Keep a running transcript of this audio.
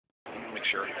make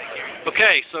sure.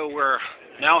 Okay, so we're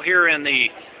now here in the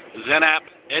XenApp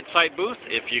Edgesight booth.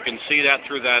 If you can see that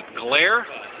through that glare,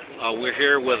 we're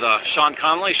here with Sean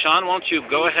Connelly. Sean, why don't you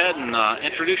go ahead and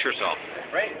introduce yourself?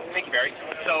 Great. Thank you, Barry.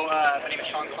 So my name is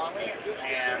Sean Connelly.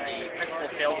 I am the principal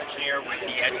sales engineer with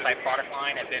the Edgesight product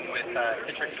line. I've been with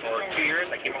Citrix for 2 years.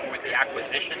 I came over with the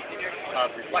acquisition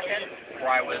of Reflected,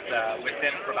 where I was with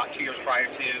them for about 2 years prior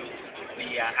to the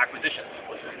acquisition.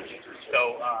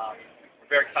 So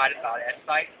we're very excited about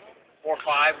Edgesight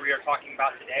 4.5 we are talking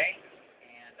about today,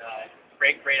 and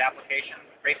great application,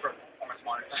 great performance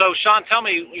monitoring. So Sean, tell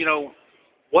me,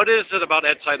 what is it about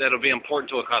Edgesight that will be important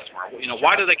to a customer?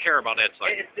 Why do they care about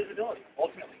Edgesight? It's visibility,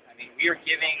 ultimately. I mean, we are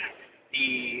giving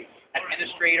the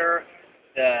administrator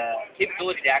the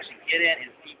capability to actually get in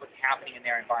and see what's happening in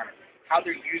their environment, how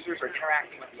their users are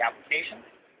interacting with the application,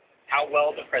 how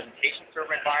well the presentation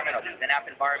server environment or the XenApp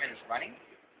environment is running,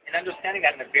 and understanding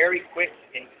that in a very quick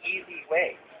and easy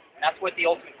way. And that's what the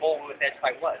ultimate goal with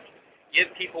Edgesight was.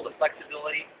 Give people the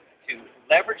flexibility to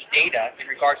leverage data in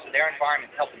regards to their environment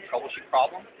to help them troubleshoot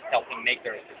problems, to help them make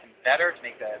their system better, to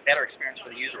make a better experience for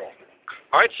the user.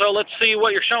 All right, so let's see what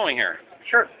you're showing here.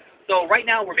 Sure. So right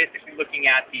now we're basically looking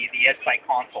at the Edgesight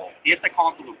console. The Edgesight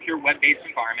console is a pure web-based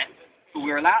environment. So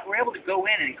we're able to go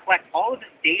in and collect all of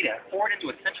this data, pour it into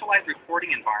a centralized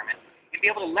reporting environment, and be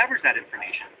able to leverage that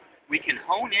information. We can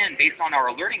hone in based on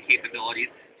our alerting capabilities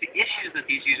to issues that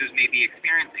these users may be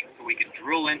experiencing. So we can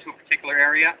drill into a particular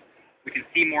area. We can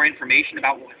see more information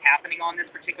about what was happening on this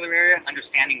particular area,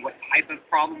 understanding what type of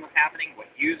problem was happening, what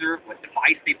user, what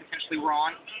device they potentially were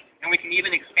on. And we can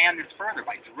even expand this further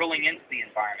by drilling into the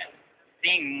environment,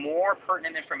 seeing more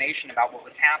pertinent information about what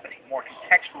was happening, more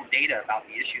contextual data about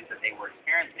the issues that they were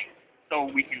experiencing, so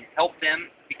we can help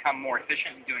them become more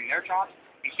efficient in doing their jobs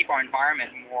and keep our environment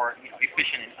more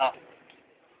efficient and up.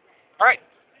 All right.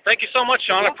 Thank you so much,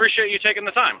 Sean. I appreciate you taking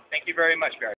the time. Thank you very much, Barry.